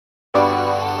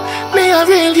a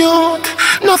real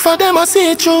youth, enough of them I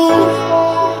see through.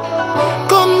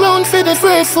 Come round for the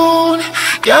free food,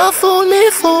 can't fool me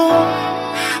fool.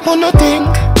 Who no think,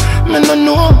 me no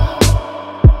know.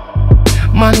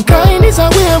 Mankind is a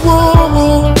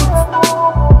werewolf,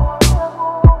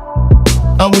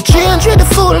 and we change with the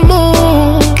full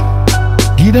moon.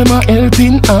 Give them a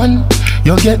helping hand,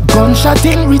 you get gunshot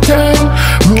in return.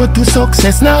 Road to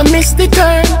success, now miss the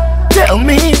turn. Tell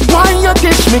me why you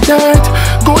dish me dirt.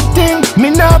 Good thing, me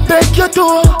not beg your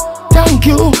door. Thank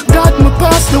you, God, me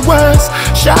pass the worst.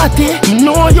 Shawty, me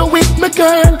know you with me,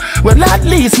 girl. Well, at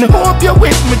least me hope you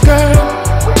with me, girl.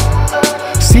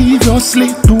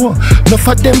 Seriously, though, enough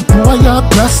of them boy are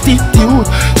prostitute.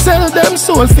 Sell them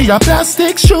soul for your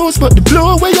plastic shoes, but the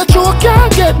blow where you throw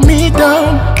can't get me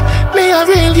down. Me a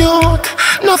real youth,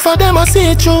 enough of them I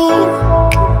see through.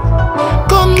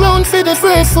 Come round for the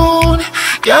free food,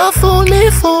 can't fool me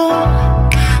fool.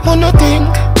 Who no think,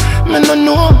 me no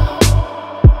know.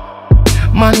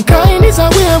 Mankind is a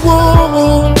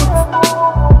werewolf,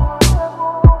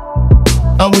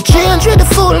 and we change with the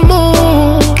full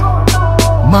moon.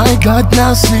 My God,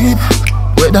 now sleep,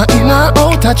 whether in or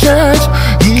out of church.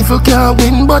 Evil can't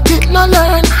win, but it no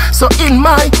learn. So in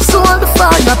my soul the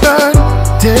fire burn.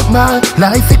 Take my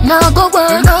life, it now go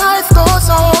burn. Life goes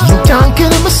on, you can't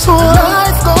kill my soul.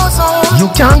 Life goes on, you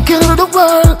can't kill the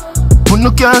world, but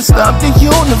you can't stop the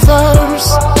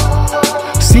universe.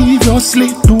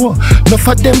 Seriously, though, enough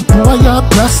of them boy are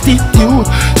prostitute.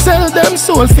 Sell them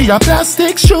soul for your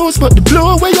plastic shoes, but the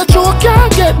blow where you throw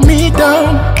can't get me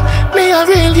down. Me a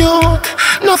real youth,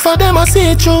 enough of them I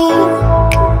see through.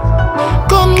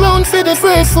 Come round for the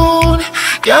free food,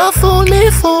 can't fool me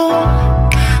fool.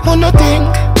 Who no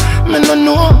think, me no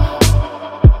know.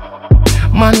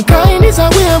 Mankind is a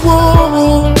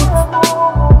werewolf,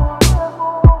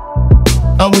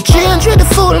 and we change with the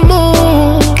full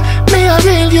moon. Me a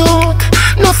real youth,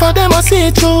 enough of them I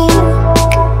see through.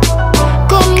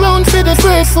 Come round for the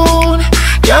free food,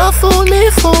 can't fool me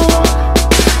fool.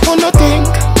 Who no think,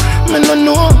 me no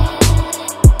know.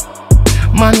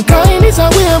 Mankind is a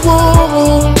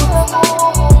werewolf,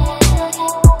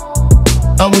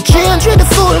 and we change with the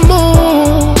full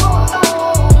moon.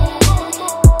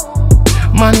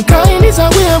 Mankind is a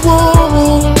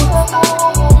werewolf,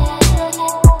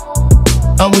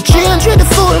 and we change with the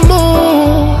full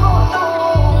moon.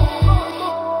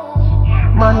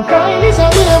 Mankind is a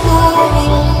werewolf,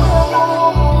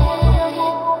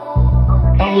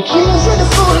 and we change with the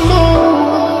full moon.